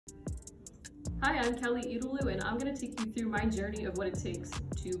Hi, I'm Kellie Edelblut, and I'm going to take you through my journey of what it takes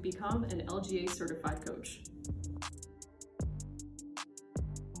to become an LGA certified coach.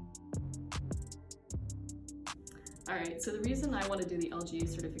 Alright, so the reason I want to do the LGA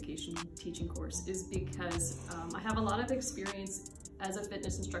certification teaching course is because I have a lot of experience as a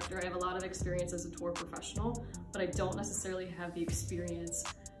fitness instructor. I have a lot of experience as a tour professional, but I don't necessarily have the experience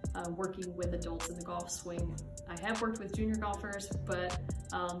working with adults in the golf swing. I have worked with junior golfers, but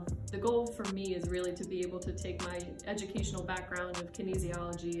the goal for me is really to be able to take my educational background of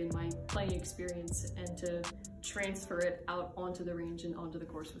kinesiology and my playing experience and to transfer it out onto the range and onto the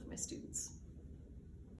course with my students.